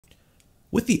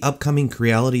With the upcoming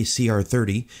Creality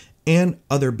CR30 and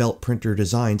other belt printer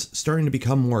designs starting to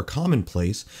become more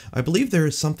commonplace, I believe there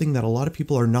is something that a lot of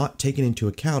people are not taking into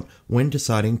account when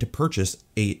deciding to purchase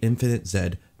a Infinite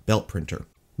Z belt printer.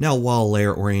 Now, while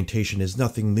layer orientation is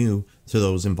nothing new to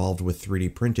those involved with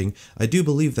 3D printing, I do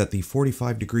believe that the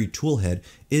 45-degree tool head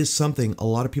is something a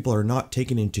lot of people are not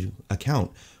taking into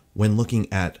account when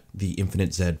looking at the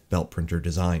Infinite Z belt printer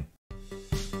design.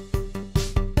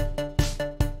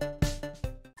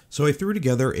 So I threw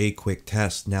together a quick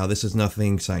test. Now, this is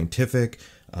nothing scientific.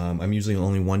 I'm using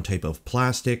only one type of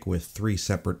plastic with 3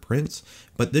 separate prints,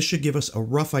 but this should give us a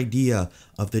rough idea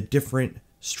of the different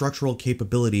structural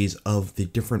capabilities of the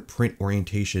different print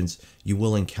orientations you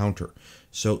will encounter.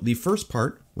 So the first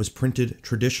part was printed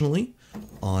traditionally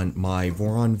on my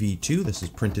Voron V2. This is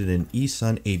printed in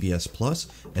eSun ABS Plus,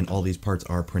 and all these parts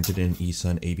are printed in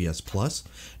eSun ABS Plus.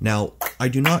 Now, I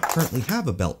do not currently have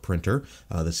a belt printer.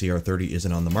 The CR30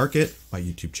 isn't on the market. My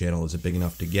YouTube channel isn't big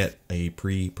enough to get a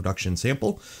pre-production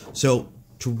sample. So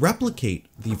to replicate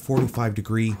the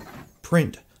 45-degree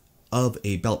print of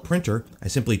a belt printer, I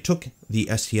simply took the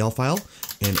STL file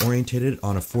and orientated it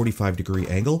on a 45-degree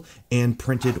angle and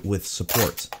printed with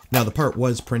supports. Now, the part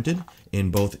was printed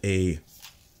in both a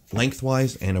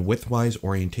lengthwise and a widthwise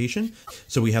orientation,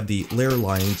 so we have the layer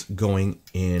lines going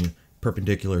in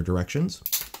perpendicular directions.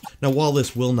 Now, while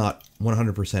this will not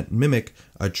 100% mimic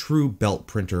a true belt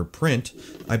printer print,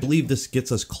 I believe this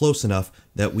gets us close enough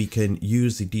that we can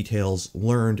use the details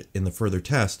learned in the further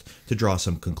test to draw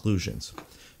some conclusions.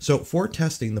 So for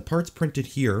testing, the parts printed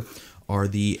here are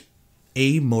the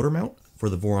A motor mount for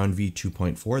the Voron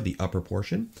V2.4, the upper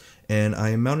portion, and I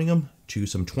am mounting them to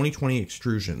some 2020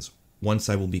 extrusions. One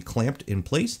side will be clamped in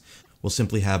place. We'll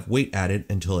simply have weight added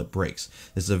until it breaks.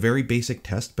 This is a very basic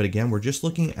test, but again, we're just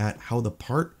looking at how the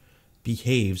part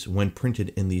behaves when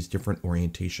printed in these different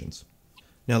orientations.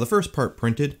 Now, the first part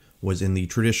printed was in the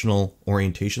traditional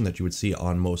orientation that you would see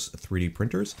on most 3D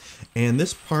printers, and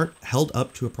this part held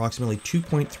up to approximately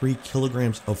 2.3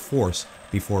 kilograms of force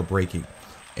before breaking.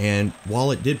 And while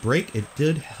it did break, it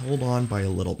did hold on by a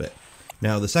little bit.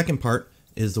 Now, the second part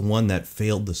is the one that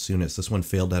failed the soonest. This one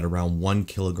failed at around 1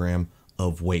 kilogram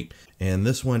of weight, and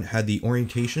this one had the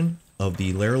orientation of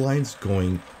the layer lines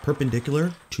going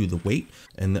perpendicular to the weight,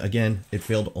 and again, it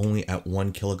failed only at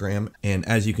 1 kilogram, and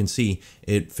as you can see,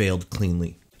 it failed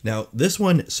cleanly. Now, this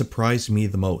one surprised me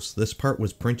the most. This part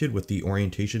was printed with the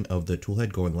orientation of the tool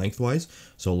head going lengthwise,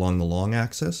 so along the long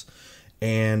axis,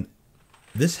 and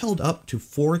this held up to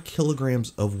 4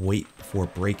 kilograms of weight before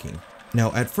breaking.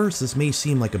 Now, at first, this may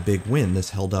seem like a big win.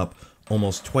 This held up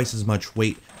almost twice as much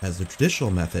weight as the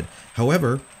traditional method.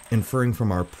 However, inferring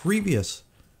from our previous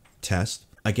test,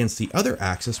 against the other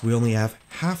axis, we only have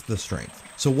half the strength.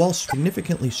 So while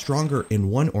significantly stronger in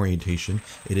one orientation,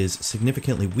 it is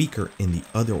significantly weaker in the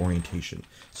other orientation.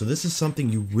 So this is something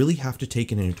you really have to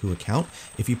take into account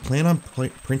if you plan on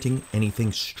printing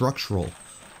anything structural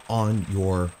on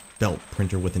your belt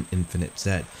printer with an Infinite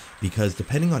Z, because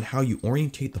depending on how you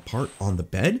orientate the part on the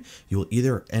bed, you will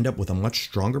either end up with a much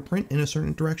stronger print in a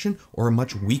certain direction or a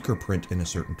much weaker print in a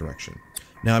certain direction.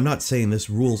 Now, I'm not saying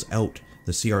this rules out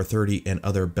the CR30 and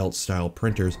other belt style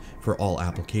printers for all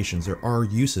applications. There are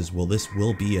uses where this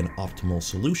will be an optimal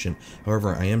solution.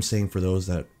 However, I am saying for those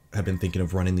that have been thinking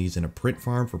of running these in a print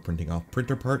farm for printing off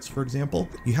printer parts, for example,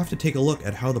 you have to take a look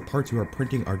at how the parts you are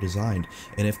printing are designed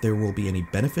and if there will be any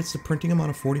benefits to printing them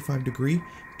on a 45-degree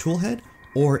tool head,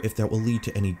 or if that will lead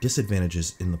to any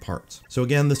disadvantages in the parts. So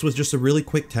again, this was just a really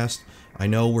quick test. I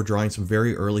know we're drawing some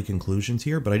very early conclusions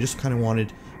here, but I just kind of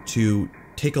wanted to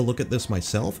take a look at this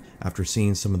myself after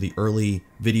seeing some of the early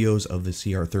videos of the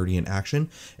CR30 in action,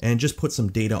 and just put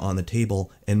some data on the table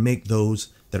and make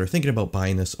those that are thinking about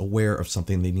buying this aware of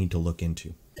something they need to look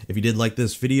into. If you did like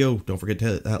this video, don't forget to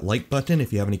hit that like button.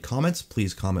 If you have any comments,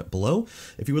 please comment below.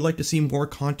 If you would like to see more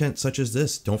content such as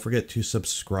this, don't forget to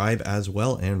subscribe as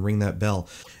well and ring that bell.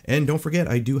 And don't forget,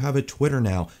 I do have a Twitter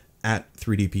now, at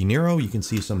 3DP Nero. You can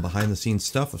see some behind the scenes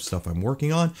stuff I'm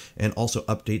working on, and also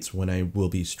updates when I will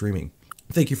be streaming.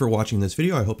 Thank you for watching this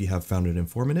video. I hope you have found it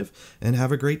informative, and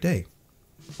have a great day.